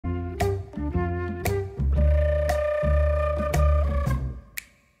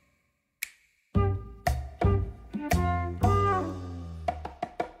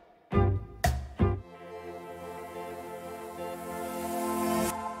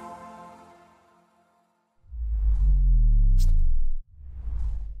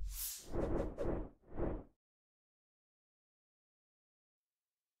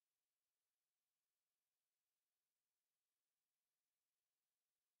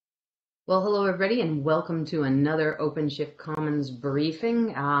Well, hello everybody, and welcome to another OpenShift Commons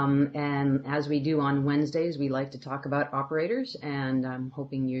briefing. And as we do on Wednesdays, we like to talk about operators, and I'm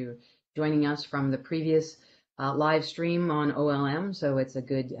hoping you're joining us from the previous live stream on OLM, so it's a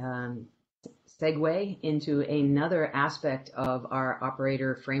good segue into another aspect of our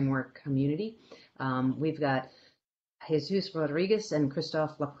operator framework community. We've got Jesus Rodriguez and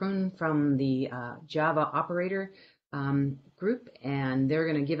Christophe Laprun from the Java Operator group, and they're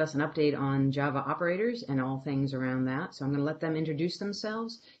going to give us an update on Java operators and all things around that. So I'm going to let them introduce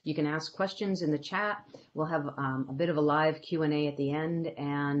themselves. You can ask questions in the chat. We'll have a bit of a live Q&A at the end,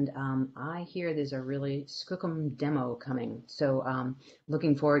 and I hear there's a really skookum demo coming, so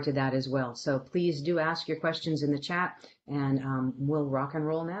looking forward to that as well. So please do ask your questions in the chat, and we'll rock and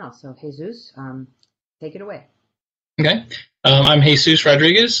roll now. So Jesus, take it away. Okay, I'm Jesus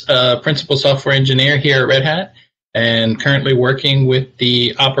Rodriguez, Principal Software Engineer here at Red Hat, and currently working with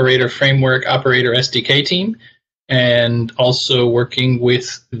the Operator Framework Operator SDK team, and also working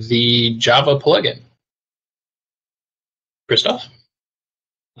with the Java plugin. Christophe?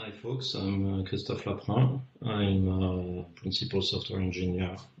 Hi folks, I'm Christophe Laprun. I'm Principal Software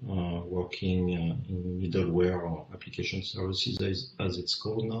Engineer working in middleware or application services as it's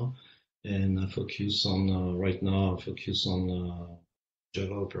called now. And I focus on, right now,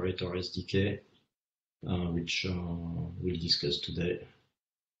 Java Operator SDK, which we'll discuss today.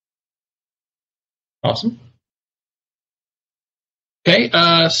 Awesome. Okay,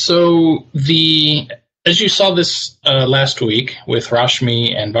 so as you saw this last week with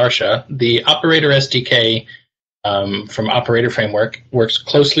Rashmi and Varsha, the Operator SDK from Operator Framework works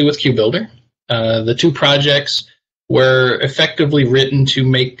closely with QBuilder. The two projects were effectively written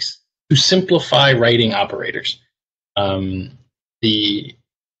to simplify writing operators. The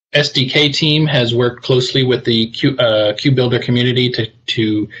SDK team has worked closely with the QBuilder community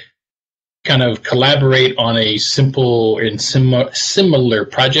to kind of collaborate on a simple and similar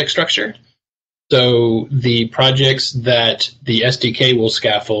project structure. So the projects that the SDK will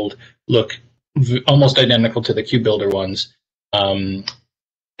scaffold look almost identical to the QBuilder ones.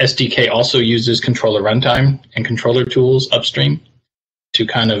 SDK also uses controller runtime and controller tools upstream to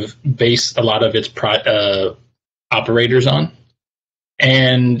kind of base a lot of its operators on.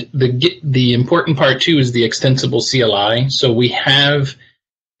 And the important part too is the extensible CLI. So we have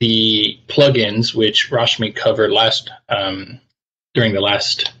the plugins, which Rashmi covered during the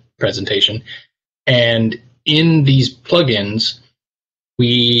last presentation. And in these plugins,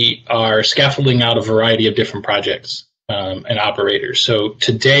 we are scaffolding out a variety of different projects and operators. So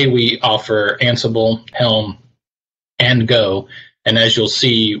today we offer Ansible, Helm, and Go. And as you'll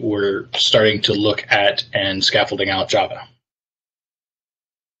see, we're starting to look at and scaffolding out Java.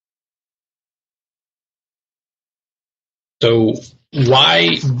 So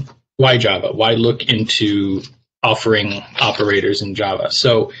why Java? Why look into offering operators in Java?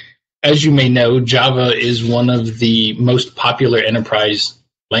 So as you may know, Java is one of the most popular enterprise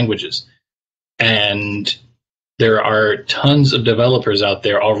languages. And there are tons of developers out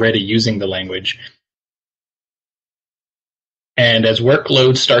there already using the language. And as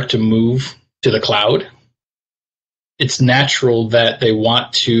workloads start to move to the cloud, it's natural that they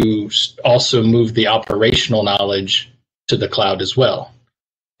want to also move the operational knowledge to the cloud as well.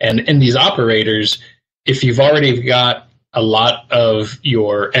 And in these operators, if you've already got a lot of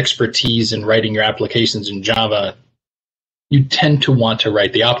your expertise in writing your applications in Java, you tend to want to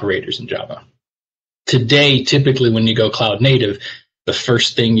write the operators in Java. Today, typically when you go cloud native, the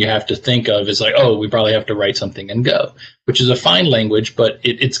first thing you have to think of is like, oh, we probably have to write something in Go, which is a fine language, but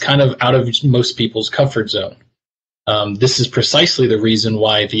it's kind of out of most people's comfort zone. This is precisely the reason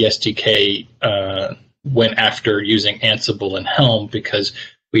why the SDK went after using Ansible and Helm, because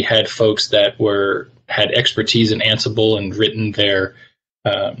we had folks that had expertise in Ansible and written their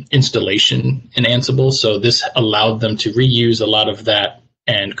installation in Ansible. So this allowed them to reuse a lot of that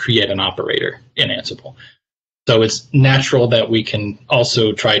and create an operator in Ansible. So it's natural that we can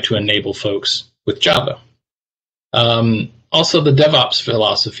also try to enable folks with Java. Also, the DevOps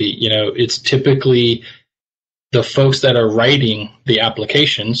philosophy, it's typically the folks that are writing the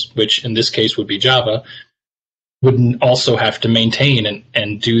applications, which in this case would be Java, would also have to maintain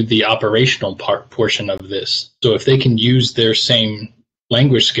and do the operational portion of this. So if they can use their same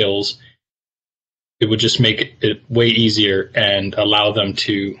language skills, it would just make it way easier and allow them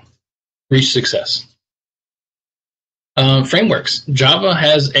to reach success. Frameworks. Java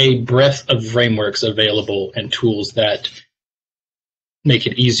has a breadth of frameworks available and tools that make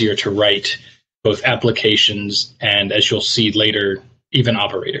it easier to write both applications and, as you'll see later, even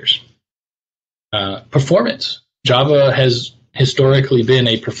operators. Performance. Java has historically been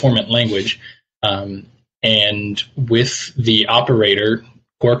a performant language. And with the operator,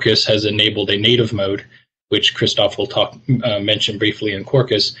 Quarkus has enabled a native mode, which Christophe will mention briefly in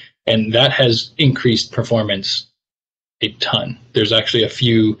Quarkus, and that has increased performance a ton. There's actually a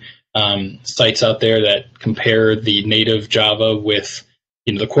few sites out there that compare the native Java with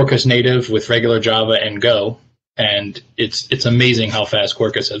the Quarkus native with regular Java and Go, and it's amazing how fast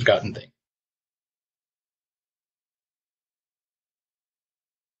Quarkus has gotten things.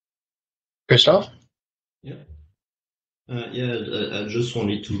 Christophe? Yeah. I just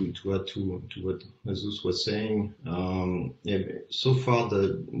wanted to add to what Jesus was saying. So far,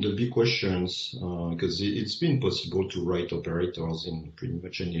 the big questions, because it's been possible to write operators in pretty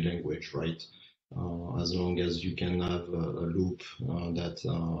much any language, right? As long as you can have a loop that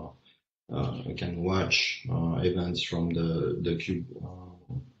can watch events from the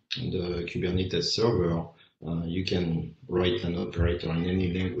Kubernetes server, you can write an operator in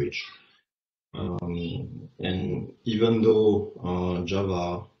any language. And even though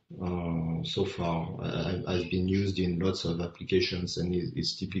Java so far has been used in lots of applications and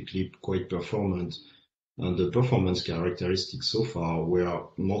is typically quite performant, the performance characteristics so far were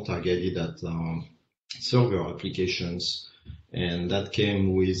more targeted at server applications, and that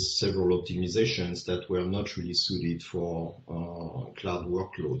came with several optimizations that were not really suited for cloud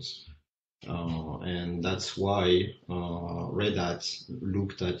workloads. And that's why Red Hat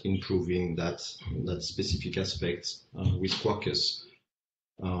looked at improving that specific aspect with Quarkus.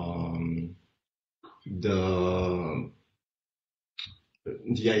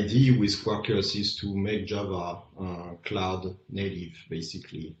 The idea with Quarkus is to make Java cloud native,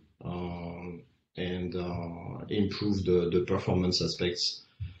 basically, and improve the performance aspects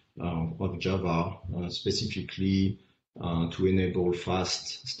of Java, specifically to enable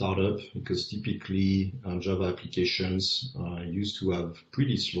fast startup, because typically Java applications used to have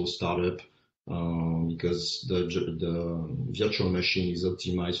pretty slow startup because the virtual machine is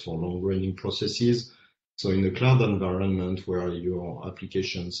optimized for long-running processes. So in a cloud environment where your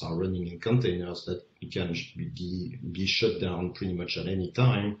applications are running in containers that can be shut down pretty much at any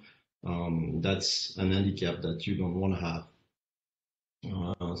time, that's an handicap that you don't want to have.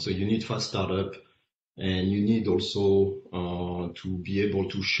 So you need fast startup, and you need also to be able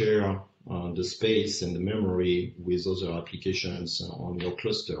to share the space and the memory with other applications on your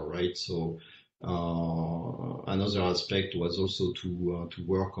cluster, right? So another aspect was also to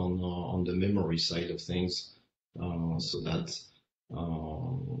work on the memory side of things, so that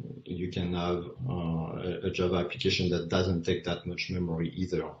you can have a Java application that doesn't take that much memory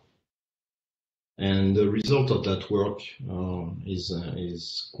either. And the result of that work is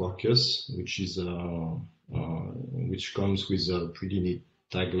Quarkus, which comes with a pretty neat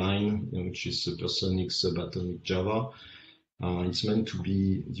tagline, which is supersonic subatomic Java. It's meant to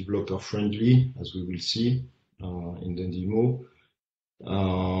be developer friendly, as we will see in the demo,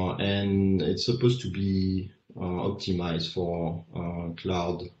 and it's supposed to be optimized for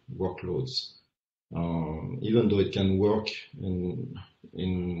cloud workloads. Even though it can work in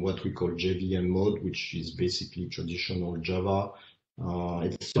what we call JVM mode, which is basically traditional Java,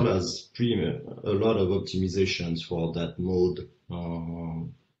 it still has a lot of optimizations for that mode,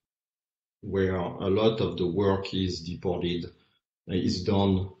 where a lot of the work is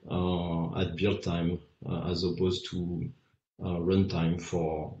done at build time, as opposed to runtime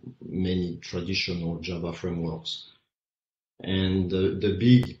for many traditional Java frameworks. And one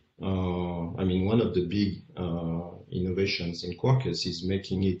of the big innovations in Quarkus is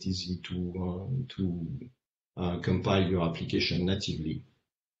making it easy to compile your application natively.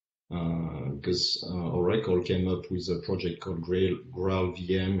 Because Oracle came up with a project called Graal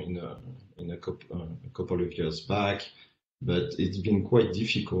VM in a couple of years back, but it's been quite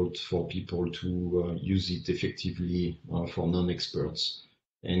difficult for people to use it effectively for non-experts.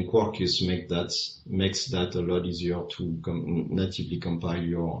 And Quarkus makes that a lot easier to natively compile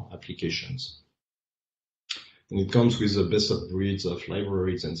your applications. And it comes with the best of breeds of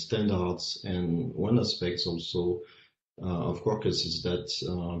libraries and standards. And one aspect also of Quarkus is that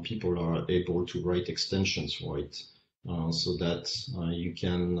people are able to write extensions for it, so that you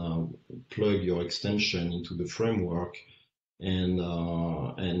can plug your extension into the framework and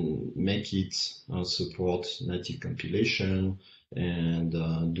make it support native compilation and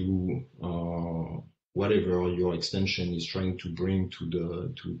do whatever your extension is trying to bring to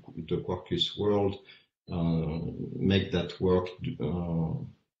the Quarkus world. Make that work, do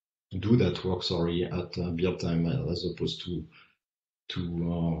that work, sorry, at build time, as opposed to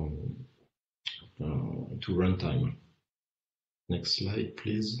runtime. Next slide,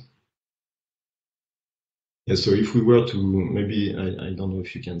 please. Yeah, so if we were to, maybe, I don't know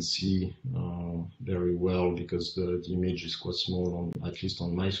if you can see very well because the image is quite small, at least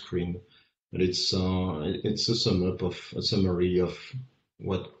on my screen, but it's a summary of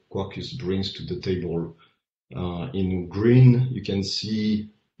what Quarkus brings to the table. In green, you can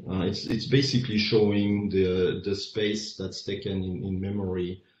see it's basically showing the space that's taken in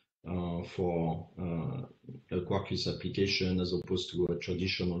memory for a Quarkus application as opposed to a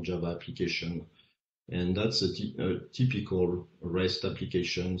traditional Java application. And that's a typical REST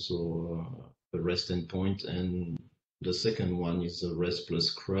application, so a REST endpoint. And the second one is a REST plus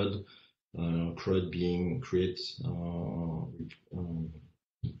CRUD, CRUD being create,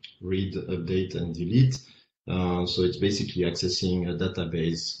 read, update, and delete. So it's basically accessing a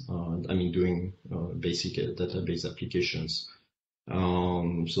database, doing basic database applications.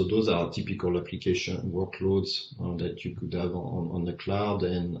 So those are typical application workloads that you could have on the cloud.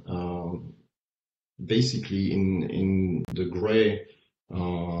 And basically in the gray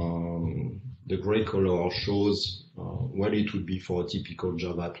color shows what it would be for a typical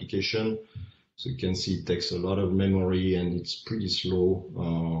Java application. So you can see it takes a lot of memory and it's pretty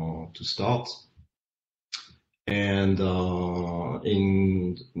slow to start. And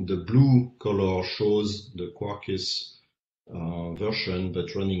in the blue color shows the Quarkus version,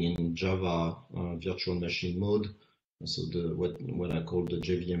 but running in Java virtual machine mode. So what I called the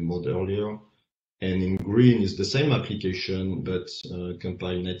JVM mode earlier. And in green is the same application, but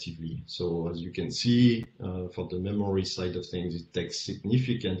compiled natively. So as you can see, for the memory side of things, it takes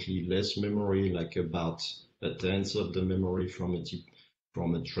significantly less memory, like about a tenth of the memory from a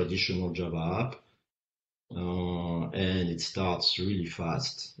traditional Java app. And it starts really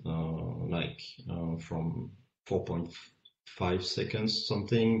fast, from 4.5 seconds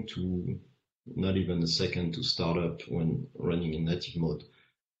something to not even a second to start up when running in native mode.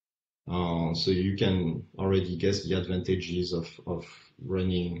 So you can already guess the advantages of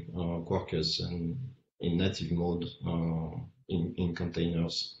running Quarkus and in native mode in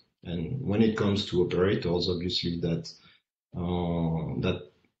containers. And when it comes to operators, obviously that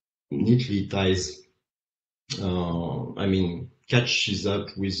neatly ties, catches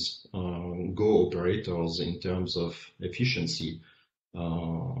up with Go operators in terms of efficiency.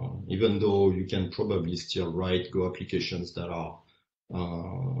 Even though you can probably still write Go applications that are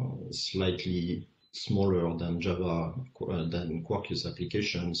slightly smaller than Java, than Quarkus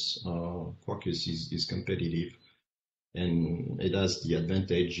applications, Quarkus is competitive, and it has the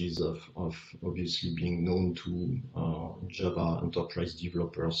advantages of obviously being known to Java enterprise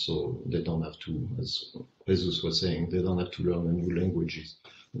developers, so they don't have to, as Jesus was saying, they don't have to learn a new language.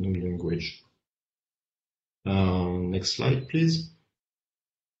 Next slide, please.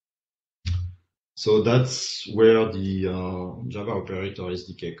 So that's where the Java Operator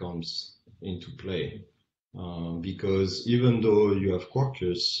SDK comes into play, because even though you have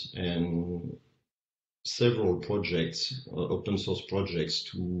Quarkus and several projects, open source projects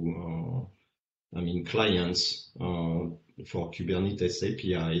to, clients for Kubernetes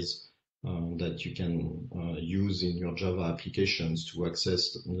APIs that you can use in your Java applications to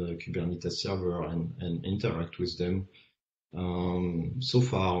access the Kubernetes server and interact with them. So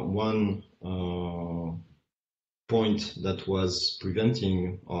far, one point that was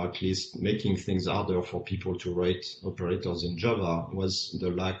preventing, or at least making things harder for people to write operators in Java, was the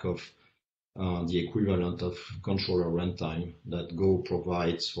lack of the equivalent of controller runtime that Go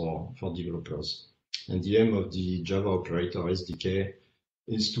provides for developers. And the aim of the Java Operator SDK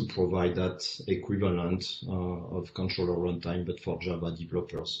is to provide that equivalent of controller runtime, but for Java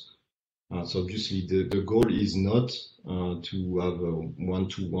developers. So obviously the goal is not to have a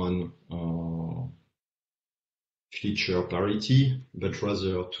one-to-one feature parity, but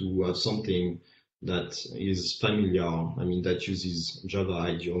rather to have something that is familiar, that uses Java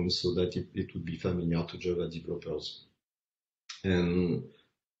idioms so that it would be familiar to Java developers. And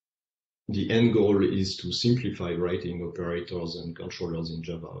the end goal is to simplify writing operators and controllers in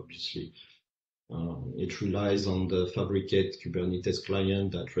Java, obviously. It relies on the Fabricate Kubernetes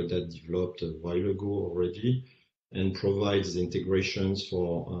client that Red Hat developed a while ago already, and provides integrations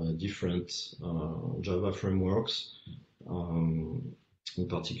for different Java frameworks. In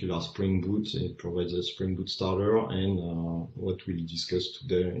particular, Spring Boot. It provides a Spring Boot starter, and what we'll discuss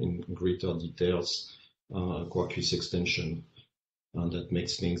today in greater details, Quarkus extension, that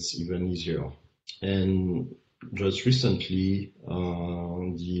makes things even easier. And just recently,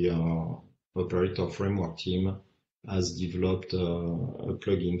 the operator framework team has developed a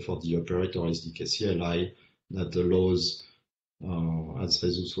plugin for the Operator SDK CLI that allows, as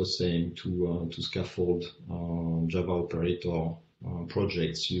Jesus was saying, to scaffold Java operator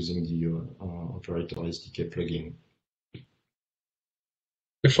projects using the Operator SDK plugin.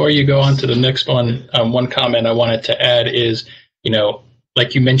 Before you go on to the next one, one comment I wanted to add is,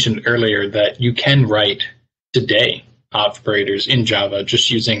 like you mentioned earlier, that you can write today operators in Java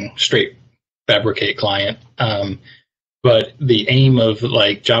just using straight Fabricate client. But the aim of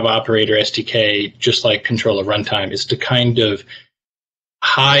like Java Operator SDK, just like controller runtime, is to kind of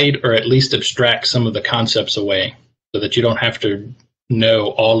hide or at least abstract some of the concepts away so that you don't have to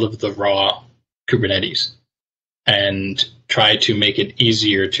know all of the raw Kubernetes, and try to make it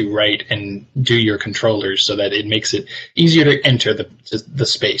easier to write and do your controllers so that it makes it easier to enter the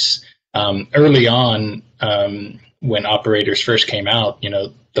space. Early on, when operators first came out,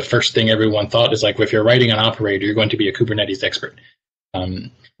 the first thing everyone thought is like, well, if you're writing an operator, you're going to be a Kubernetes expert.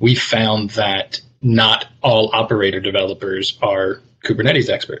 We found that not all operator developers are Kubernetes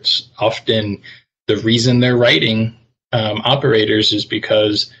experts. Often the reason they're writing operators is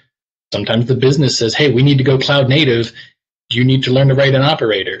because sometimes the business says, hey, we need to go cloud native. You need to learn to write an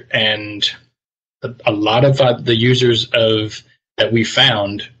operator. And a lot of the users that we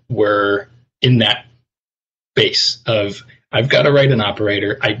found were in that base of, I've got to write an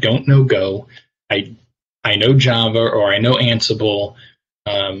operator. I don't know Go. I know Java, or I know Ansible.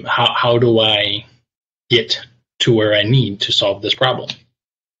 How do I get to where I need to solve this problem?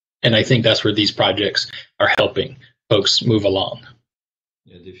 And I think that's where these projects are helping folks move along.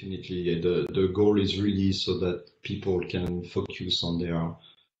 Yeah, definitely. Yeah, the goal is really so that people can focus on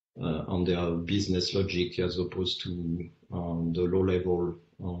their business logic as opposed to the low-level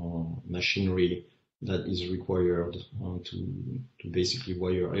machinery that is required to basically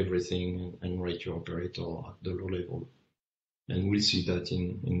wire everything and write your operator at the low level. And we'll see that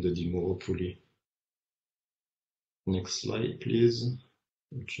in the demo, hopefully. Next slide, please.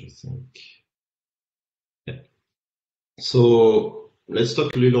 Which I think, yeah. So let's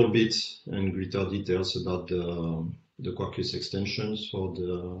talk a little bit in greater details about the Quarkus extensions for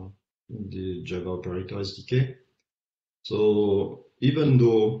the Java Operator SDK. So even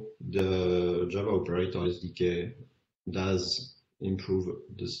though the Java Operator SDK does improve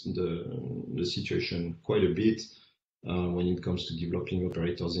the situation quite a bit when it comes to developing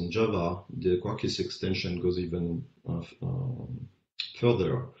operators in Java, the Quarkus extension goes even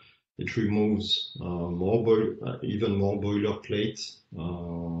further. It removes even more boilerplate.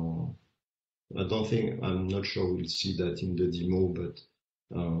 I'm not sure we'll see that in the demo, but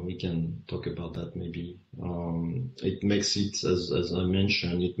we can talk about that maybe. It makes it, as I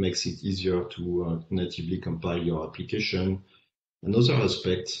mentioned, it makes it easier to natively compile your application. Another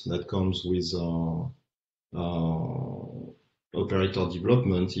aspect that comes with operator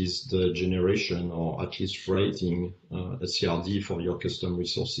development is the generation, or at least writing a CRD for your custom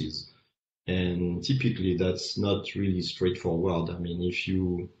resources. And typically that's not really straightforward. I mean, if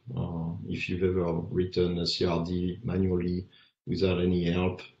you've ever written a CRD manually without any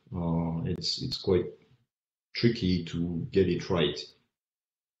help, it's quite tricky to get it right.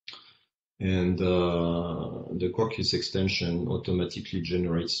 And the Quarkus extension automatically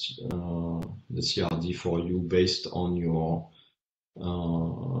generates the CRD for you based on your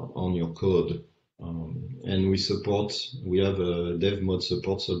code. And we have a dev mode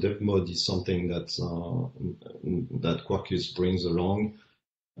support. So dev mode is something that Quarkus brings along,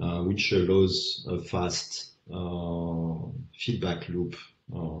 which allows a fast feedback loop.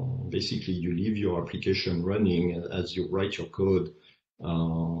 Basically, you leave your application running as you write your code.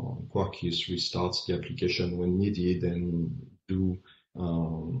 Quarkus restarts the application when needed and do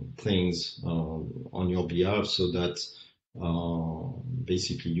things on your behalf, so that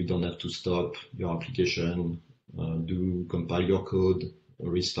basically you don't have to stop your application, compile your code,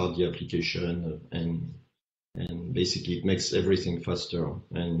 restart the application, and basically it makes everything faster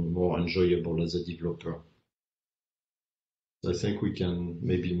and more enjoyable as a developer. So I think we can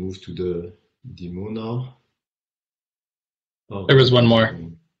maybe move to the demo now. Oh, there was one more.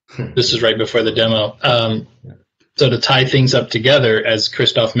 This is right before the demo. So to tie things up together, as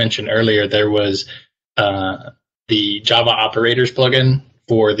Christophe mentioned earlier, there was the Java Operators plugin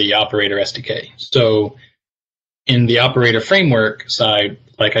for the Operator SDK. So in the operator framework side,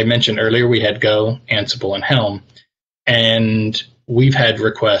 like I mentioned earlier, we had Go, Ansible, and Helm. And we've had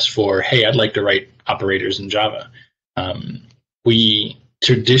requests for, hey, I'd like to write operators in Java. We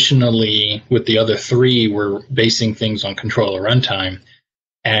traditionally, with the other three, were basing things on controller runtime.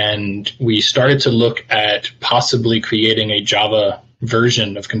 And we started to look at possibly creating a Java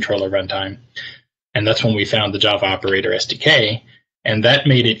version of controller runtime. And that's when we found the Java Operator SDK. And that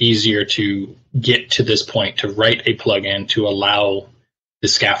made it easier to get to this point, to write a plugin to allow the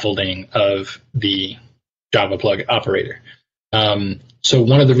scaffolding of the Java plug operator. So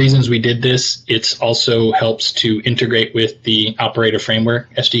one of the reasons we did this, it also helps to integrate with the Operator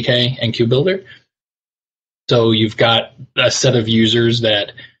Framework SDK and KubeBuilder. So you've got a set of users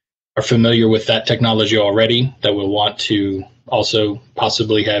that are familiar with that technology already that will want to also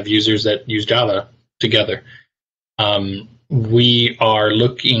possibly have users that use Java together. We are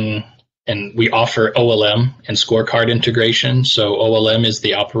looking, and we offer OLM and scorecard integration. So OLM is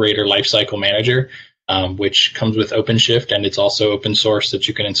the Operator Lifecycle Manager, which comes with OpenShift, and it's also open source that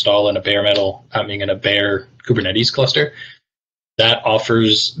you can install in a bare Kubernetes cluster. That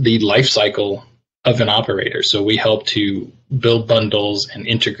offers the lifecycle of an operator. So we help to build bundles and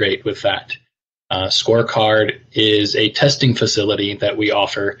integrate with that. Scorecard is a testing facility that we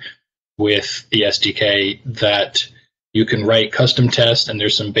offer with the SDK that you can write custom tests, and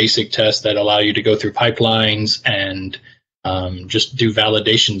there's some basic tests that allow you to go through pipelines and just do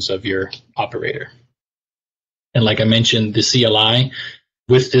validations of your operator. And like I mentioned, the CLI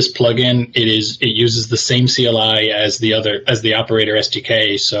with this plugin, it uses the same CLI as the Operator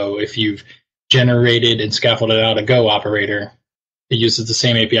SDK. So if you've generated and scaffolded out a Go operator, it uses the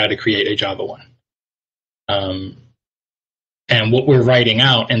same API to create a Java one. And what we're writing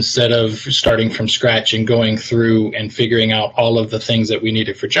out, instead of starting from scratch and going through and figuring out all of the things that we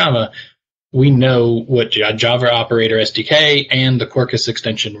needed for Java, we know what Java Operator SDK and the Quarkus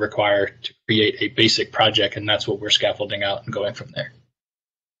extension require to create a basic project, and that's what we're scaffolding out and going from there.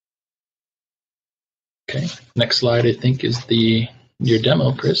 Okay, next slide I think is your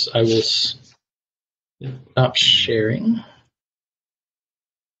demo, Chris. I will stop sharing.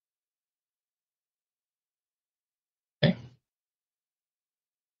 Okay.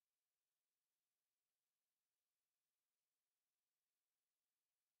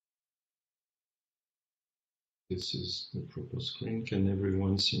 This is the proper screen. Can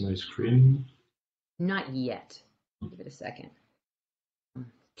everyone see my screen? Not yet. Give it a second.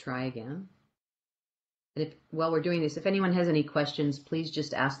 Try again. And while we're doing this, if anyone has any questions, please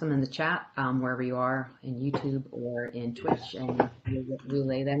just ask them in the chat, wherever you are, in YouTube or in Twitch, and we'll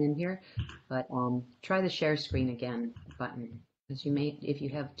relay them in here. But try the share screen again button, because if you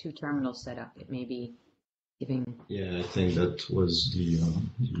have two terminals set up, it may be giving. Yeah, I think that was the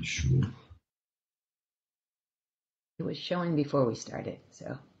issue. It was showing before we started,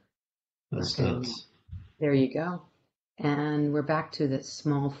 so. That's Okay. that. There you go. And we're back to the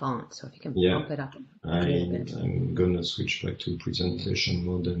small font. So if you can bump it up a little bit. I'm gonna switch back to presentation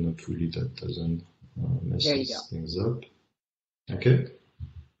mode, and hopefully that doesn't mess things up. Okay.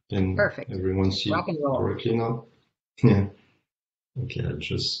 Can everyone see correctly now? Yeah. Okay, I'll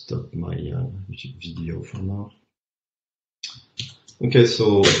just stop my video for now. Okay,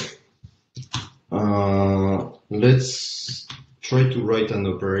 so let's try to write an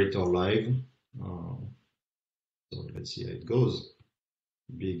operator live. So let's see how it goes.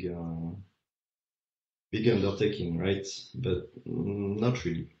 Big undertaking, right? But not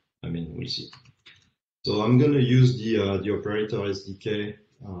really. I mean, we'll see. So I'm going to use the Operator SDK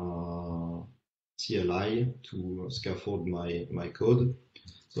CLI to scaffold my code.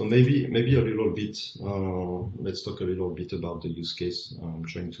 So maybe a little bit. Let's talk a little bit about the use case I'm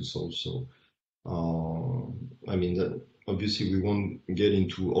trying to solve. So I mean, obviously we won't get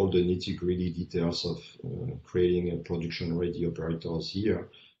into all the nitty-gritty details of creating a production-ready operators here.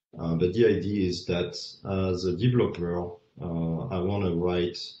 But the idea is that as a developer, I want to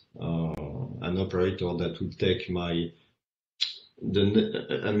write an operator that would take an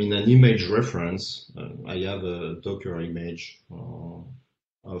image reference. I have a Docker image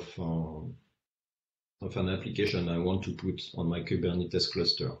of an application I want to put on my Kubernetes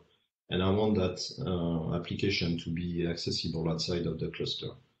cluster. And I want that application to be accessible outside of the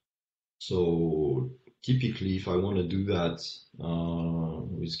cluster. So typically, if I want to do that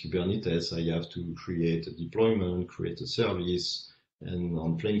with Kubernetes, I have to create a deployment, create a service, and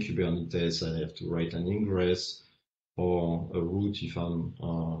on plain Kubernetes, I have to write an ingress or a route if I'm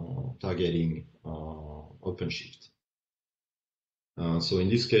targeting OpenShift. So in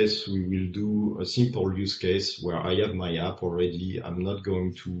this case, we will do a simple use case where I have my app already. I'm not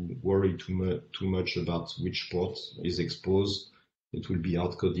going to worry too much about which port is exposed. It will be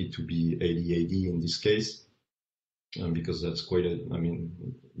hard-coded to be 8080 in this case, because that's quite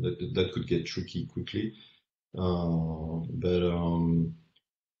that could get tricky quickly.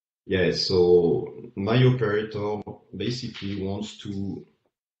 Yeah, so my operator basically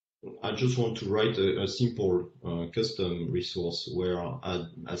I just want to write a simple custom resource where I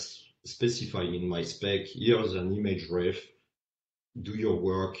specify in my spec, here's an image ref, do your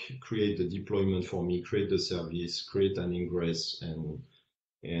work, create the deployment for me, create the service, create an ingress, and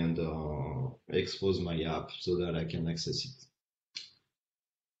expose my app so that I can access it.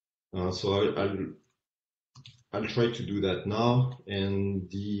 So I'll try to do that now, and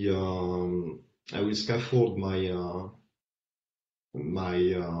I will scaffold my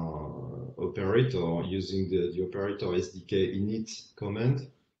operator using the operator SDK init command,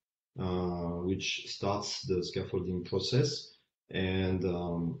 which starts the scaffolding process, and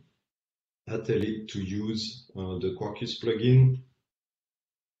I tell it to use the Quarkus plugin,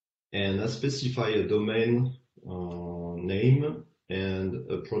 and I specify a domain name and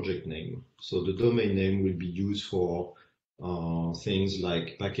a project name. So the domain name will be used for things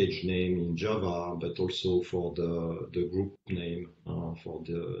like package name in Java, but also for the group name for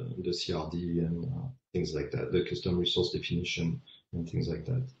the CRD and things like that, the custom resource definition and things like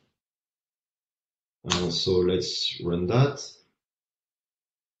that. So let's run that.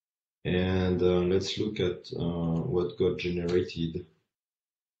 And let's look at what got generated.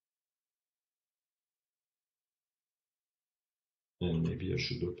 And maybe I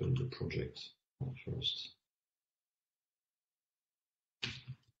should open the project first.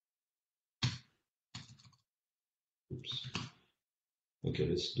 Oops. Okay,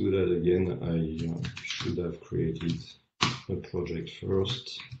 let's do that again. I should have created a project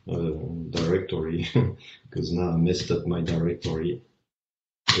first, directory, because now I messed up my directory.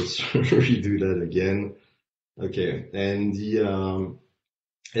 Let's redo that again. Okay, and the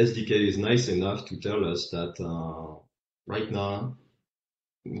SDK is nice enough to tell us that right now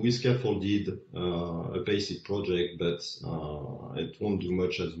we scaffolded a basic project, but it won't do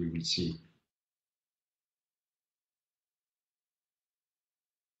much, as we will see.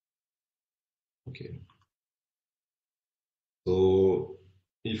 Okay. So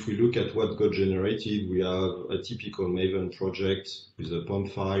if we look at what got generated, we have a typical Maven project with a POM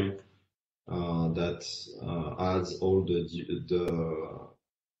file that adds all the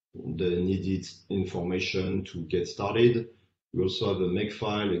needed information to get started. We also have a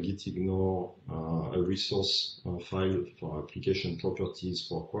makefile, a gitignore, a resource file for application properties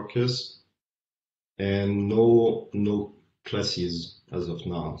for Quarkus, and no classes as of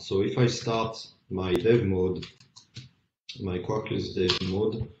now. So if I start my dev mode, my Quarkus dev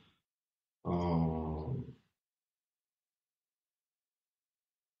mode,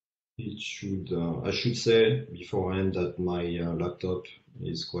 it should, I should say beforehand that my laptop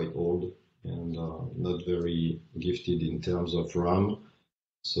is quite old and not very gifted in terms of RAM.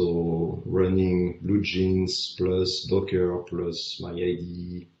 So running BlueJeans plus Docker plus my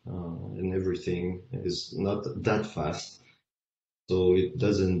IDE and everything is not that fast. So it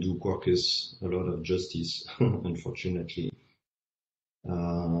doesn't do Quarkus a lot of justice, unfortunately,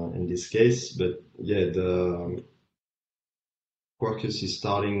 in this case. But yeah, the Quarkus is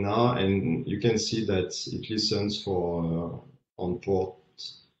starting now, and you can see that it listens for on port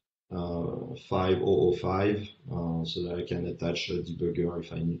 5005, so that I can attach a debugger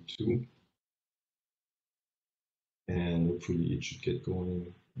if I need to. And hopefully it should get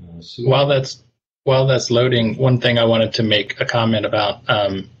going soon. While that's loading, one thing I wanted to make a comment about.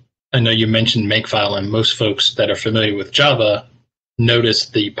 I know you mentioned makefile, and most folks that are familiar with Java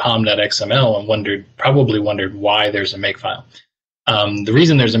noticed the pom.xml and probably wondered why there's a makefile. The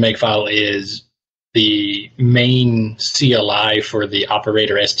reason there's a makefile is the main CLI for the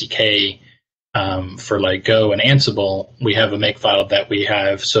Operator SDK for like Go and Ansible. We have a makefile that we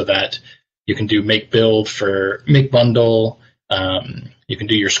have so that you can do make build for make bundle. You can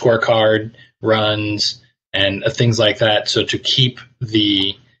do your scorecard runs and things like that. So to keep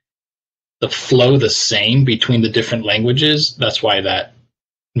the flow the same between the different languages, that's why that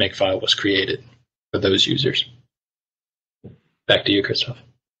makefile was created for those users. Back to you, Christophe.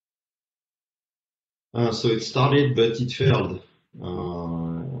 So it started, but it failed.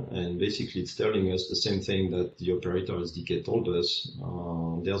 And basically it's telling us the same thing that the Operator SDK told us.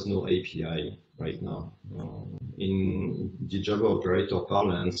 There's no API right now. In the Java operator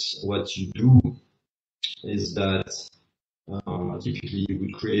parlance, what you do is that typically you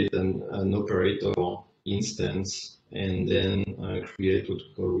would create an operator instance and then create what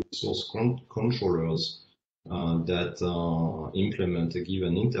we call resource controllers that implement a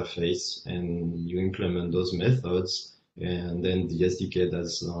given interface, and you implement those methods, and then the SDK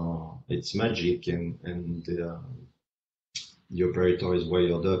does its magic, and the operator is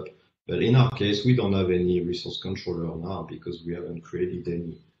wired up. But in our case, we don't have any resource controller now because we haven't created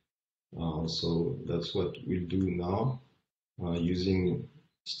any. So that's what we'll do now, using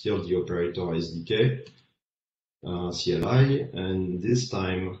still the Operator SDK CLI, and this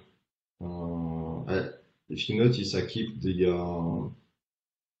time, if you notice, I keep the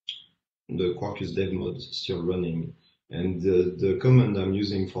Quarkus dev mode still running, and the command I'm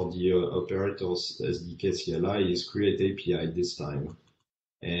using for the Operator's SDK CLI is create API this time.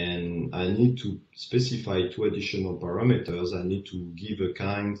 and I need to specify 2 additional parameters. I need to give a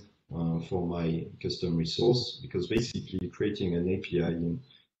kind for my custom resource, because basically creating an API in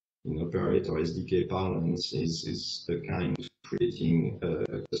Operator SDK parlance is the kind of creating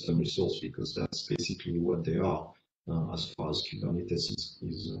a custom resource, because that's basically what they are as far as Kubernetes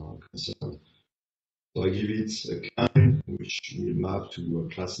is concerned. So I give it a kind which will map to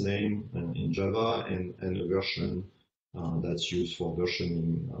a class name in Java and a version that's used for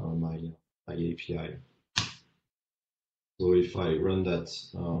versioning my API. So if I run that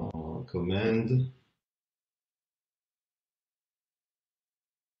command,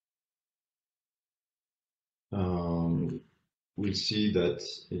 we'll see that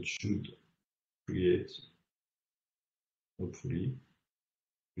it should create, hopefully.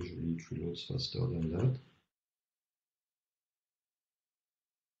 Usually it reloads faster than that.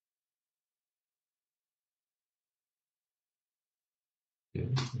 Okay,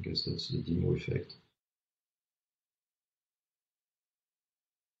 I guess that's the demo effect.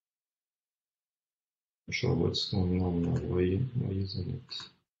 Not sure what's going on now. Why isn't it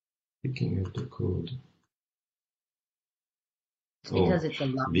picking up the code? It's because it's a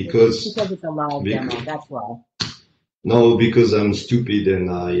live, because it's a live demo, that's why. No, because I'm stupid and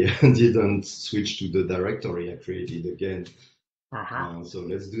I didn't switch to the directory I created again. So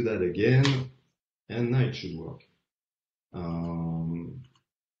let's do that again, and now it should work.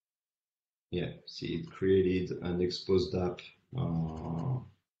 Yeah, see, it created an exposed app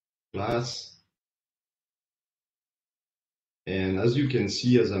class. And as you can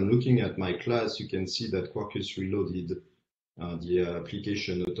see, as I'm looking at my class, you can see that Quarkus reloaded the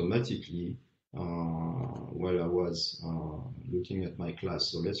application automatically while I was looking at my class.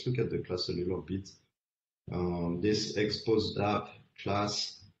 So let's look at the class a little bit. This exposed app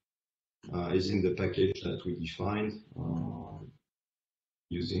class is in the package that we defined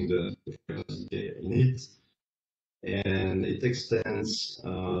using the init, and it extends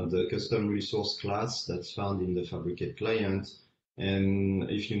the custom resource class that's found in the Fabricate client. And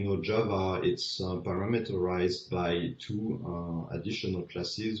if you know Java, it's parameterized by 2 additional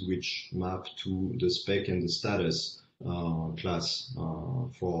classes which map to the spec and the status class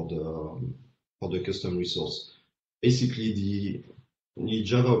for the custom resource. Basically, the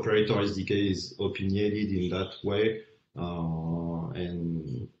Java Operator SDK is opinionated in that way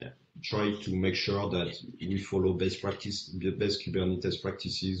and try to make sure that we follow best Kubernetes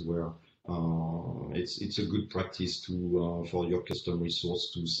practices, where it's a good practice to for your custom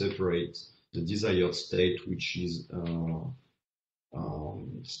resource to separate the desired state, which is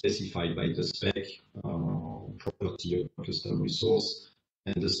specified by the spec property of custom resource,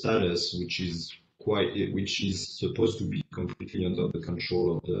 and the status, which is supposed to be completely under the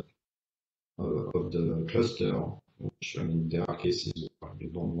control of the cluster. Which, I mean, there are cases where you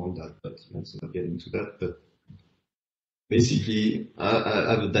don't want that, but let's not get into that. But basically,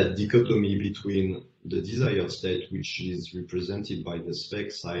 I have that dichotomy between the desired state, which is represented by the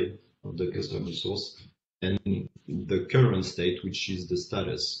spec side of the custom resource, and the current state, which is the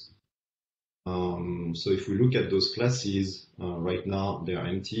status. So if we look at those classes, right now they are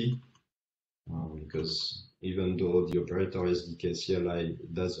empty, because even though the Operator SDK CLI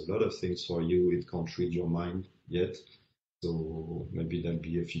does a lot of things for you, it can't read your mind yet. So maybe that'll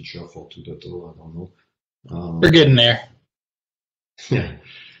be a feature for 2.0, I don't know. We're getting there. Yeah.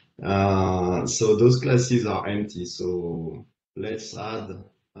 So those classes are empty. So let's add,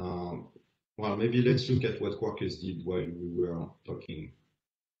 well, maybe let's look at what Quarkus did while we were talking.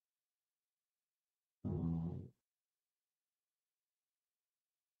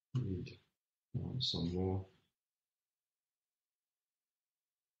 Need some more.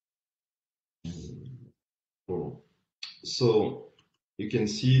 So you can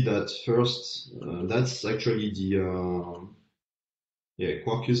see that first, that's actually the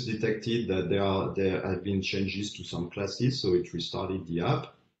Quarkus detected that there have been changes to some classes, so it restarted the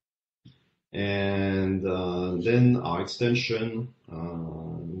app. And then our extension,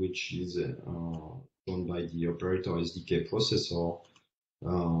 which is shown by the Operator SDK processor,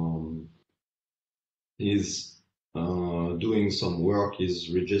 is doing some work, is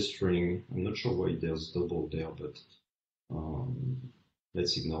registering. I'm not sure why there's double there, but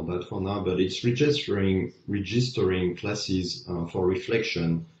let's ignore that for now. But it's registering classes for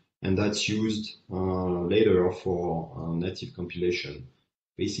reflection, and that's used later for native compilation.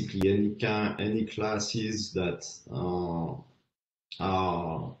 Basically, any classes that are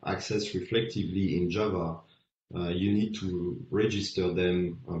accessed reflectively in Java, you need to register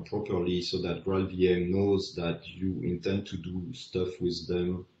them properly so that GraalVM knows that you intend to do stuff with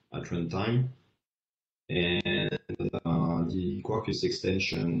them at runtime. And the Quarkus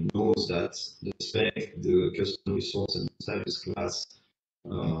extension knows that the spec, the custom resource, and the status class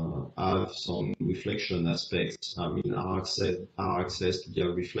have some reflection aspects. I mean, are accessed via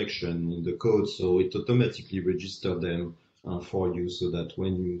reflection in the code, so it automatically registers them for you, so that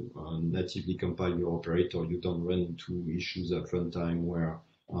when you natively compile your operator, you don't run into issues at runtime where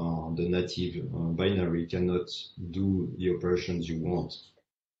the native binary cannot do the operations you want.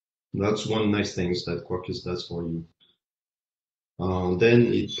 That's one nice thing that Quarkus does for you.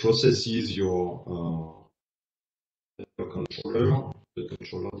 Then it processes your controller,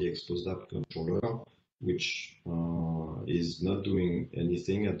 the exposed app controller, which is not doing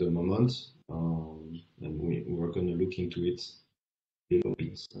anything at the moment, and we're going to look into it a little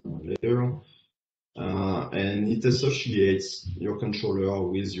bit later. And it associates your controller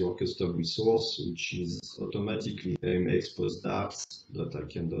with your custom resource, which is automatically exposed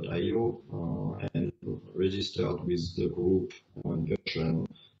apps.alken.io and registered with the group version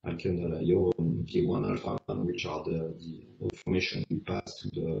alken.io and v1 alpha, which are the information we pass to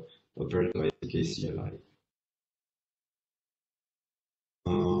the operator SDK CLI.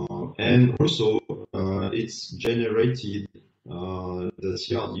 And also, it's generated the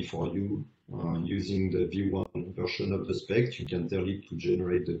CRD for you using the v1 version of the spec. You can tell it to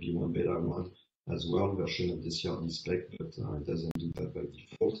generate the v1 beta 1 as well, version of the CRD spec, but it doesn't do that by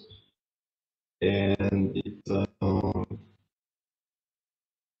default. And it,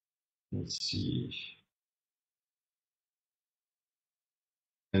 let's see.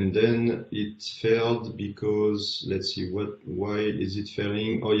 And then it failed because, let's see, why is it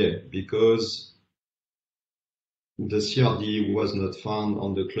failing? Oh yeah, because the CRD was not found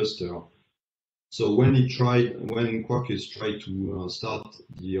on the cluster. So when Quarkus tried to start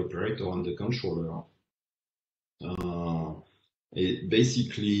the operator on the controller, it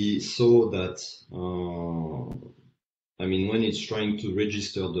basically saw that, I mean, when it's trying to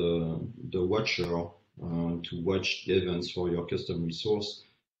register the watcher to watch the events for your custom resource,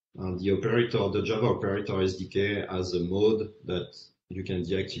 the Java Operator SDK has a mode that you can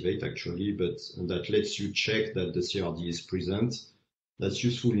deactivate actually, but that lets you check that the CRD is present. That's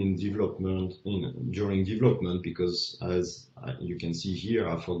useful in development, during development, because as you can see here,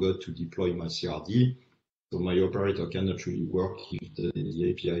 I forgot to deploy my CRD, so my operator cannot really work if the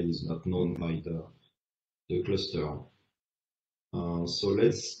API is not known by the cluster. So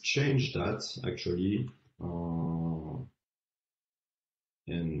let's change that actually.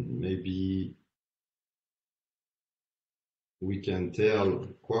 And maybe we can tell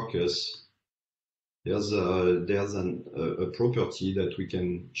Quarkus there's a property that we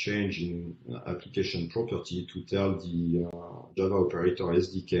can change in application property to tell the Java Operator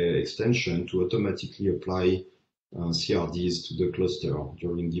SDK extension to automatically apply CRDs to the cluster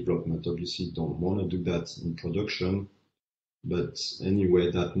during development. Obviously, don't want to do that in production, but anyway,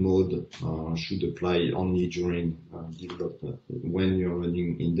 that mode should apply only during development when you're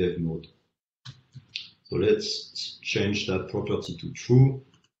running in dev mode. So let's change that property to true,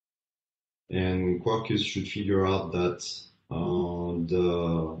 and Quarkus should figure out that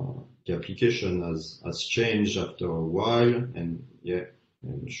the application has changed after a while, and yeah,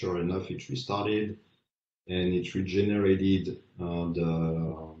 and sure enough, it restarted and it regenerated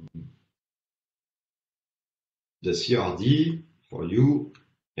the CRD for you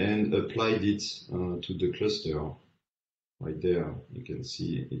and applied it to the cluster. Right there, you can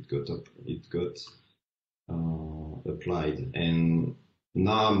see it got applied, and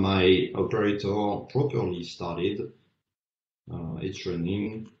now my operator properly started. It's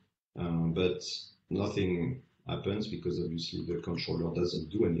running, but nothing happens because obviously the controller doesn't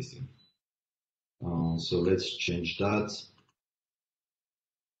do anything. So let's change that.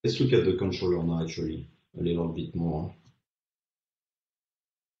 Let's look at the controller now actually a little bit more.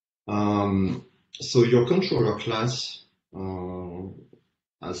 So your controller class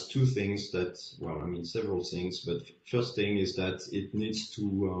has two things that, well, I mean several things, but first thing is that it needs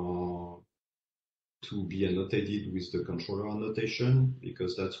to be annotated with the controller annotation,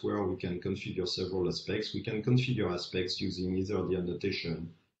 because that's where we can configure several aspects. We can configure aspects using either the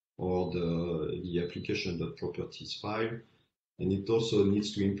annotation or the application.properties file. And it also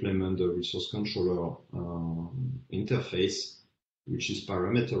needs to implement the resource controller interface, which is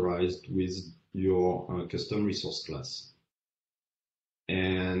parameterized with your custom resource class.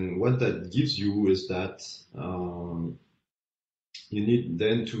 And what that gives you is that you need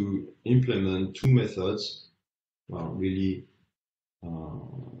then to implement two methods. Well, really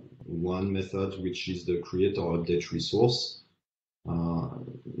one method, which is the create or update resource.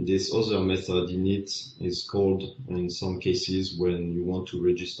 This other method init is called in some cases when you want to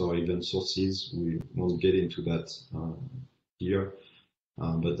register event sources. We won't get into that here,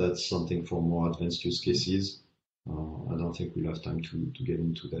 but that's something for more advanced use cases. I don't think we'll have time to get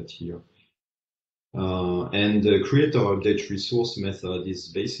into that here. And the creator update resource method is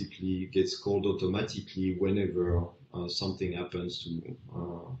basically gets called automatically whenever something happens to,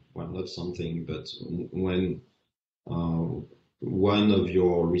 well, not something, but when one of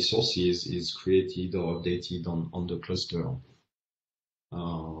your resources is created or updated on the cluster.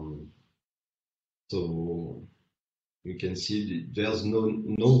 So you can see there's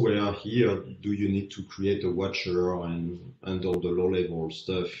nowhere here do you need to create a watcher and all the low-level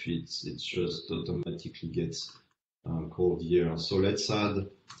stuff. It's just automatically gets called here. So let's add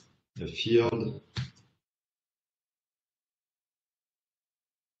a field.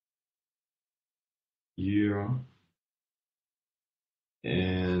 Here.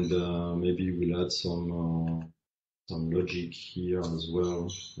 And maybe we'll add some logic here as well.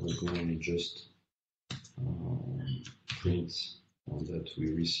 We're going to just print that we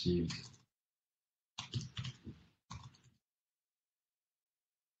received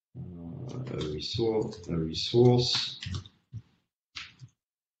a resource.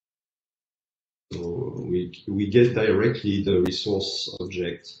 So we get directly the resource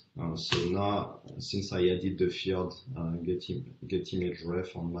object. So now, since I added the field get image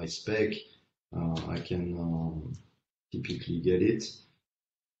ref on my spec, I can typically get it.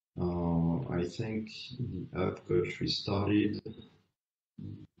 I think the app got restarted,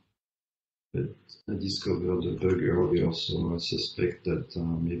 but I discovered the bug earlier, so I suspect that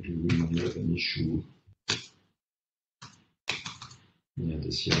maybe we might have an issue. Yeah, the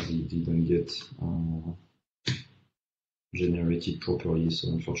CRD didn't get generated properly, so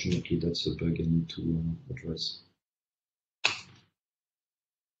unfortunately that's a bug I need to address.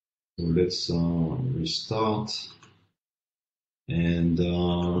 So let's restart, and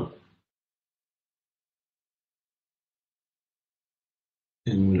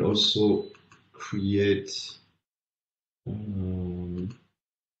we'll also create a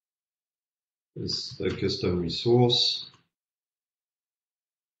custom resource.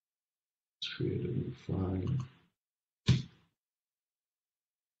 Let's create a new file.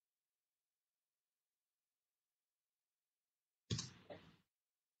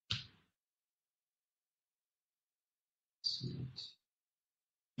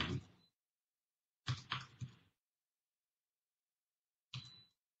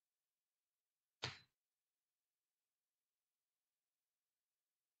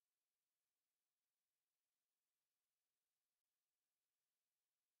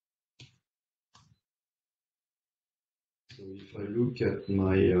 So if I look at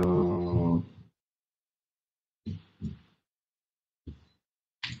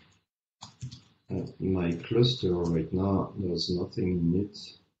my cluster right now, there's nothing in it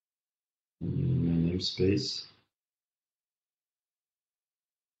in my namespace.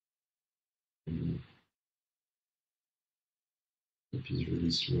 It is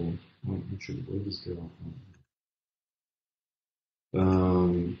really slow. Oh, actually, what is there?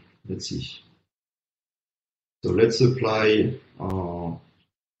 Let's see. So let's apply our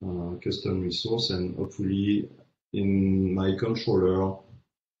custom resource, and hopefully in my controller,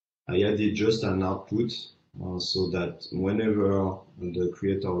 I added just an output so that whenever the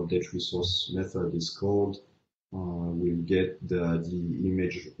creator update resource method is called, we'll get the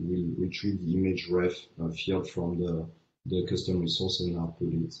image, we'll retrieve the image ref field from the custom resource and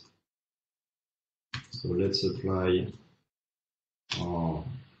output it. So let's apply our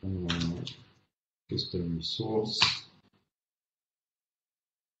custom resource.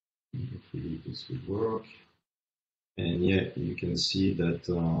 Hopefully this will work. And yeah, you can see that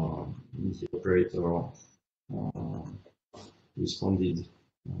the operator responded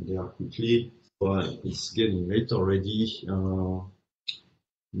there quickly, but it's getting late already.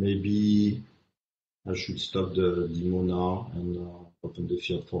 Maybe I should stop the demo now and open the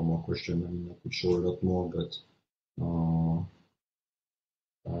field for more questions. I mean, I could show a lot more, but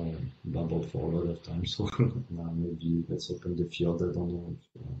I babbled for a lot of time, so maybe let's open the field. I don't know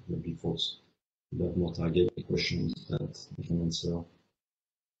if maybe folks would have more targeted questions that I can answer.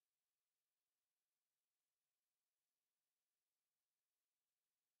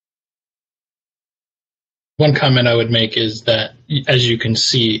 One comment I would make is that, as you can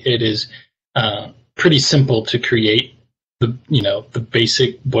see, it is pretty simple to create the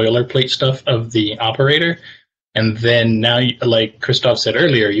basic boilerplate stuff of the operator. And then now, like Christophe said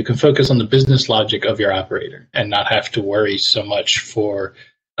earlier, you can focus on the business logic of your operator and not have to worry so much for,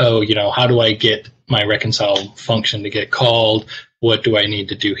 oh, how do I get my reconcile function to get called? What do I need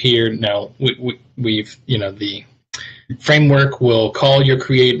to do here? Now, we've the framework will call your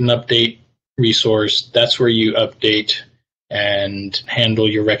create and update resource. That's where you update and handle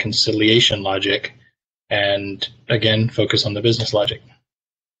your reconciliation logic, and again, focus on the business logic.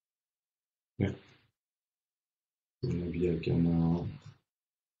 Yeah. So maybe I can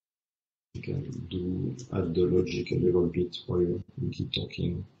add the logic a little bit while you keep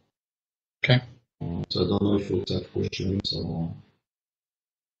talking. Okay. So I don't know if folks have questions or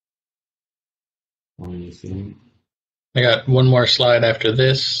anything. I got one more slide after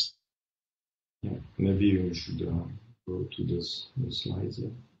this. Yeah, maybe we should go to the slides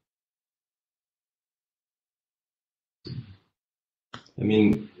here. I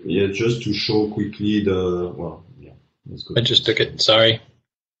mean, yeah, just to show quickly the, well, yeah, let's go. I just took it, sorry.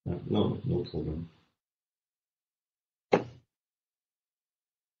 Yeah, no problem.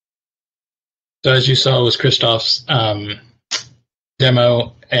 So as you saw was Christophe's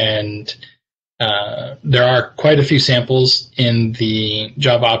demo, and there are quite a few samples in the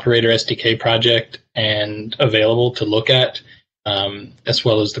Java Operator SDK project and available to look at, as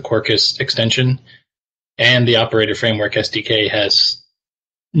well as the Quarkus extension. And the Operator Framework SDK has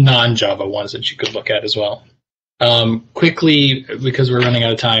non-Java ones that you could look at as well. Quickly, because we're running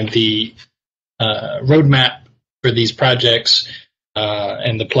out of time, the roadmap for these projects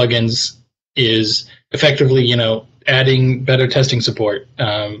and the plugins is effectively, adding better testing support.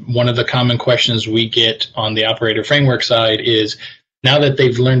 One of the common questions we get on the Operator Framework side is, now that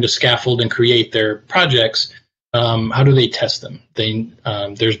they've learned to scaffold and create their projects, how do they test them?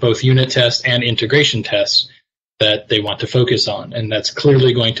 There's both unit tests and integration tests that they want to focus on, and that's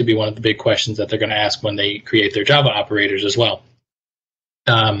clearly going to be one of the big questions that they're going to ask when they create their Java operators as well.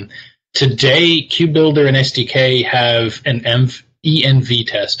 Today, QBuilder and SDK have an ENV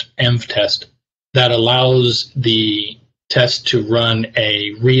test, that allows the test to run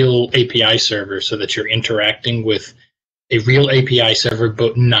a real API server so that you're interacting with a real API server,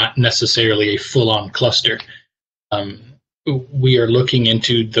 but not necessarily a full-on cluster. We are looking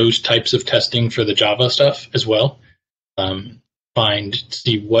into those types of testing for the Java stuff as well.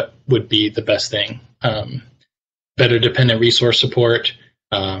 See what would be the best thing. Better dependent resource support.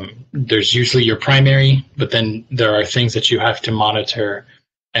 There's usually your primary, but then there are things that you have to monitor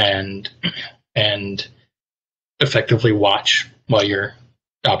and effectively watch while your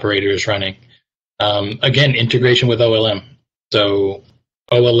operator is running. Again, integration with OLM. So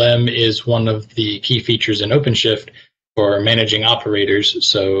OLM is one of the key features in OpenShift for managing operators.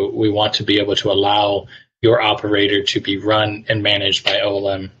 So we want to be able to allow your operator to be run and managed by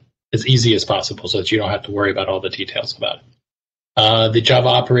OLM as easy as possible so that you don't have to worry about all the details about it. The Java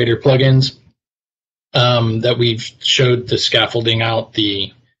Operator plugins that we've showed the scaffolding out,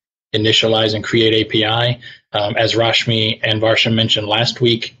 the initialize and create API. As Rashmi and Varsha mentioned last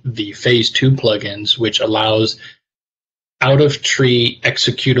week, the phase 2 plugins, which allows out-of-tree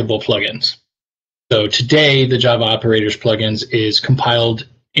executable plugins. So today, the Java Operators plugins is compiled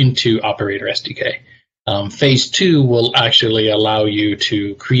into Operator SDK. Phase 2 will actually allow you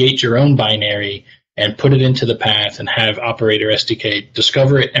to create your own binary and put it into the path and have Operator SDK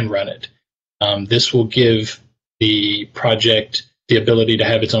discover it and run it. This will give the project the ability to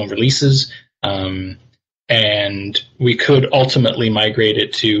have its own releases, and we could ultimately migrate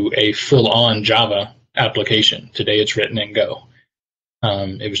it to a full-on Java application. Today it's written in Go.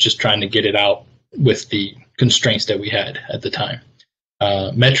 It was just trying to get it out with the constraints that we had at the time.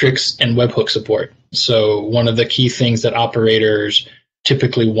 Metrics and webhook support. So one of the key things that operators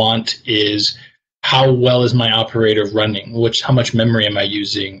typically want is, how well is my operator running? How much memory am I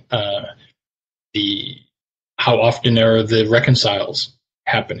using? How often are the reconciles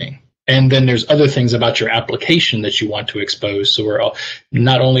happening? And then there's other things about your application that you want to expose. So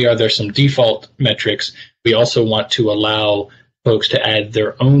not only are there some default metrics, we also want to allow folks to add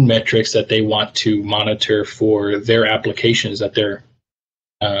their own metrics that they want to monitor for their applications that they're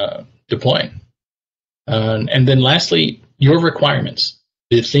deploying. And then lastly, your requirements,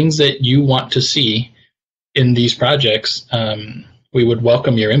 the things that you want to see in these projects. We would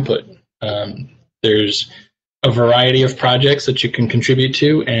welcome your input. There's a variety of projects that you can contribute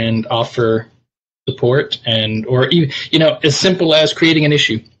to and offer support, or even, as simple as creating an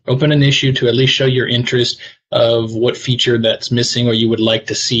issue. Open an issue to at least show your interest of what feature that's missing or you would like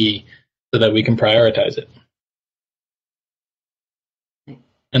to see, so that we can prioritize it.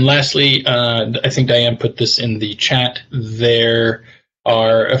 And lastly, I think Diane put this in the chat. There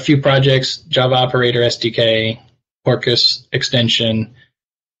are a few projects: Java Operator SDK, Quarkus extension,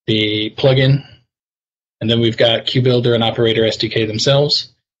 the plugin, and then we've got QBuilder and Operator SDK themselves.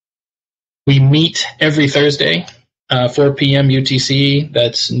 We meet every Thursday, 4 p.m. UTC.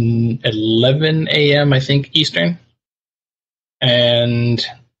 That's 11 a.m. I think Eastern. And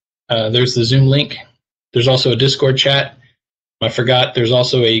there's the Zoom link. There's also a Discord chat. I forgot there's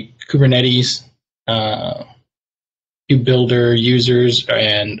also a Kubernetes builder users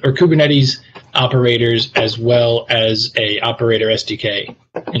or Kubernetes operators, as well as a operator SDK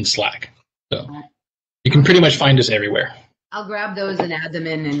in Slack. So you can pretty much find us everywhere. I'll grab those and add them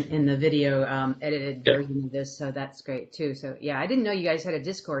in the video edited version of this, so that's great too. So yeah, I didn't know you guys had a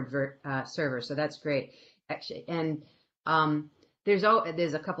Discord server, so that's great actually. And there's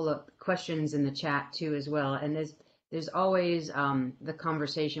a couple of questions in the chat too as well, and there's always the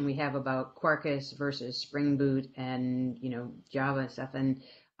conversation we have about Quarkus versus Spring Boot and Java and stuff. And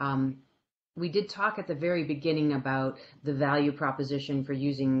we did talk at the very beginning about the value proposition for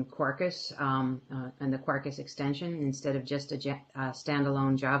using Quarkus and the Quarkus extension instead of just a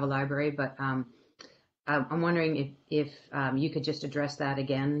standalone Java library. But I'm wondering if you could just address that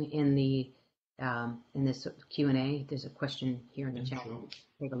again in this Q&A. There's a question here in the chat.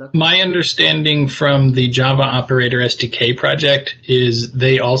 Take a look. My understanding from the Java Operator SDK project is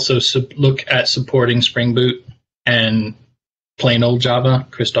they also look at supporting Spring Boot and plain old Java.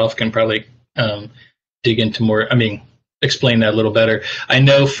 Christophe can probably dig into more, explain that a little better. I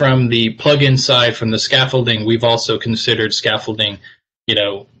know from the plugin side, from the scaffolding, we've also considered scaffolding,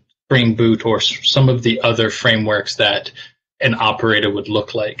 Spring Boot or some of the other frameworks that an operator would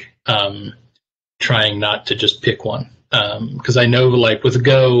look like, trying not to just pick one. Because I know, like with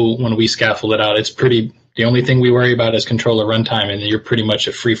Go, when we scaffold it out, the only thing we worry about is controller runtime, and you're pretty much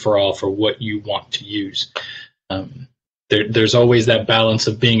a free-for-all for what you want to use. There's always that balance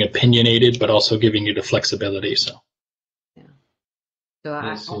of being opinionated, but also giving you the flexibility. So, yeah. Go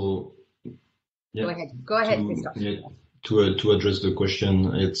ahead, Christophe. Yeah, to address the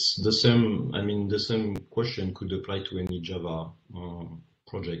question, it's the same. The same question could apply to any Java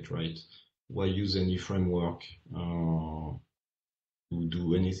project, right? Why use any framework to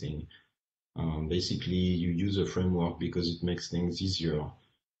do anything? Basically, you use a framework because it makes things easier.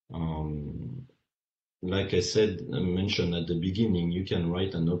 Like I mentioned at the beginning, you can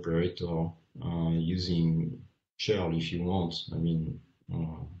write an operator using shell if you want.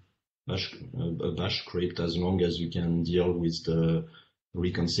 A bash script, as long as you can deal with the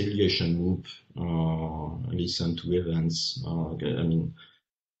reconciliation loop, listen to events,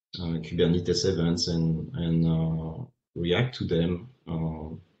 Kubernetes events, and react to them.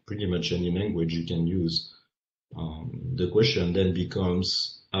 Pretty much any language you can use. The question then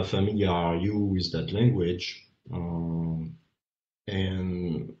becomes, how familiar are you with that language,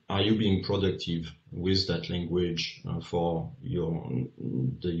 and are you being productive with that language for the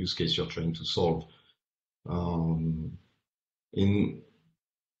use case you're trying to solve?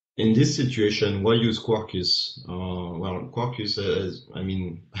 In this situation, why use Quarkus? Well, Quarkus,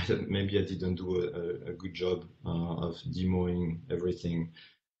 maybe I didn't do a good job of demoing everything,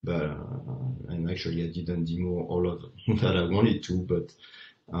 and actually I didn't demo all of that I wanted to, but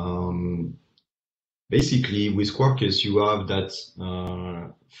basically with Quarkus you have that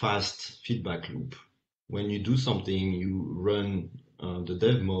fast feedback loop. When you do something, you run the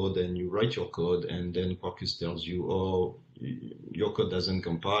dev mode and you write your code, and then Quarkus tells you, oh, your code doesn't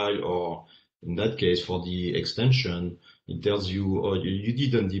compile, or in that case for the extension it tells you, oh, you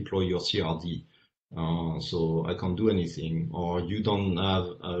didn't deploy your CRD, so I can't do anything, or you don't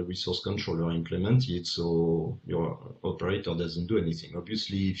have a resource controller implemented, so your operator doesn't do anything.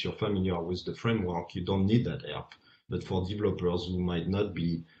 Obviously, if you're familiar with the framework, you don't need that help, but for developers who might not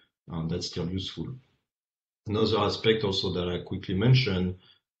be, that's still useful. Another aspect also that I quickly mentioned,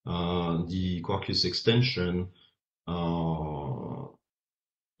 the Quarkus extension.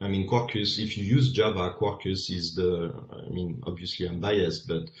 Quarkus, if you use Java, Quarkus is obviously I'm biased,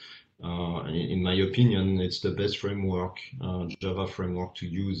 but in my opinion, it's the best framework, Java framework to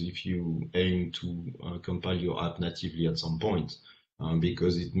use if you aim to compile your app natively at some point,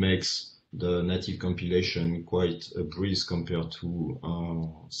 because it makes the native compilation quite a breeze compared to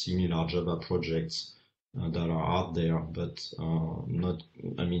similar Java projects that are out there, but not,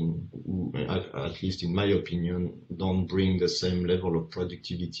 at least in my opinion, don't bring the same level of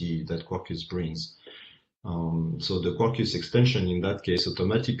productivity that Quarkus brings. So the Quarkus extension in that case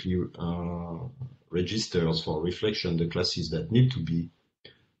automatically registers for reflection the classes that need to be.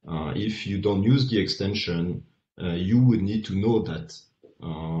 If you don't use the extension, you would need to know that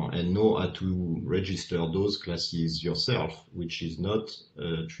and know how to register those classes yourself, which is not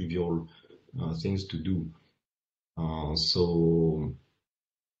trivial things to do.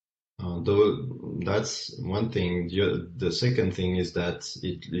 That's one thing. The second thing is that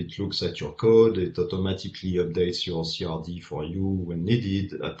it looks at your code, it automatically updates your CRD for you when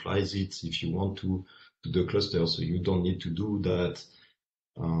needed, applies it if you want to the cluster, so you don't need to do that.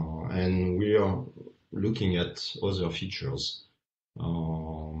 And we are looking at other features.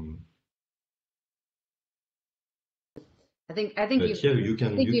 I think But yeah, you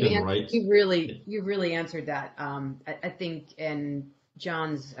can write. you've really answered that. I think, and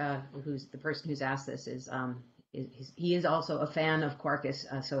John's, who's the person who's asked this, he is also a fan of Quarkus,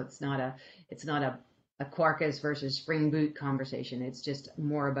 so it's not a Quarkus versus Spring Boot conversation. It's just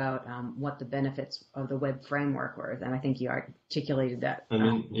more about what the benefits of the web framework were, and I think you articulated that. I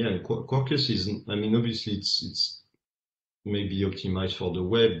mean, yeah, Quarkus is. I mean, obviously, it's maybe optimized for the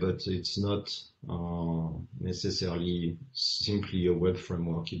web, but it's not necessarily simply a web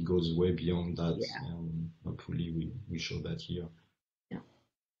framework. It goes way beyond that, and hopefully we show that here. Yeah.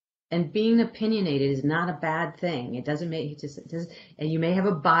 And being opinionated is not a bad thing. It doesn't make it just, and you may have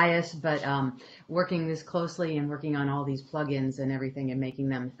a bias, but working this closely and working on all these plugins and everything and making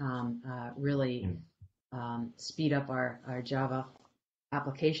them really speed up our Java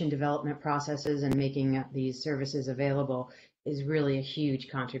application development processes and making these services available is really a huge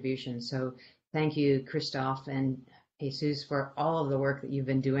contribution. So thank you, Christophe and Jesus, for all of the work that you've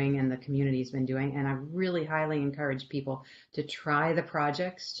been doing and the community's been doing. And I really highly encourage people to try the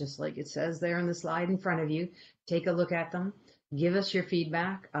projects, just like it says there in the slide in front of you. Take a look at them. Give us your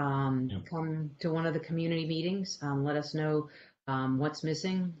feedback. Come to one of the community meetings. Let us know what's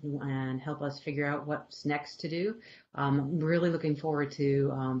missing and help us figure out what's next to do. I'm really looking forward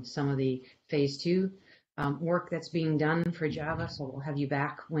to some of the phase 2 work that's being done for Java. So we'll have you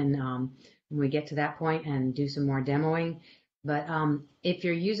back when we get to that point and do some more demoing. But if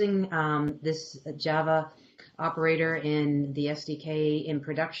you're using this Java operator in the SDK in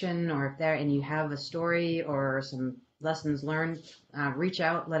production, or if there and you have a story or some lessons learned, reach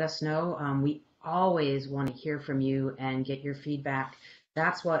out, let us know. We always want to hear from you and get your feedback.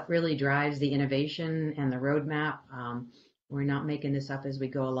 That's what really drives the innovation and the roadmap. We're not making this up as we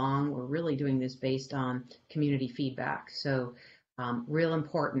go along. We're really doing this based on community feedback. So real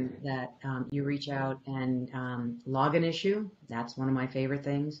important that you reach out and log an issue. That's one of my favorite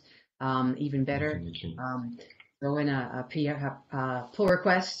things. Even better, throw in a pull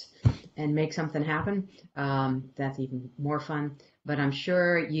request and make something happen. That's even more fun. But I'm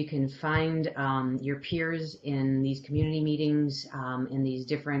sure you can find your peers in these community meetings, in these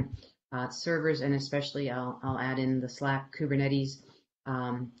different servers, and especially I'll add in the Slack Kubernetes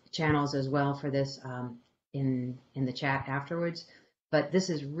channels as well for this in the chat afterwards. But this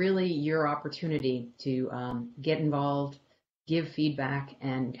is really your opportunity to get involved, give feedback,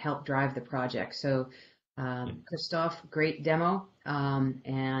 and help drive the project. So Christophe, great demo,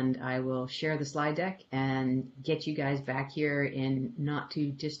 and I will share the slide deck and get you guys back here in not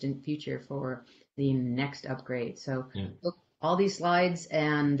too distant future for the next upgrade. So look, all these slides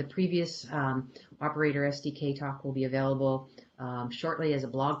and the previous Operator SDK talk will be available shortly as a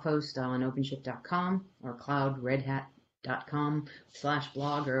blog post on OpenShift.com or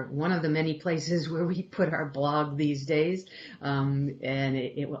cloudredhat.com/blog, or one of the many places where we put our blog these days. And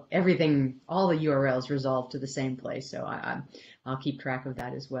it will, everything, all the URLs resolve to the same place. So I'll keep track of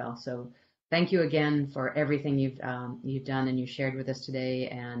that as well. So thank you again for everything you've done and you shared with us today,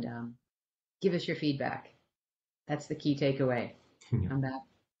 and give us your feedback. That's the key takeaway. Come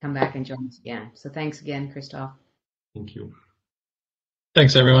back and join us again. So thanks again, Christophe. Thank you.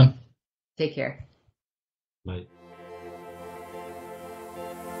 Thanks, everyone. Take care. Bye.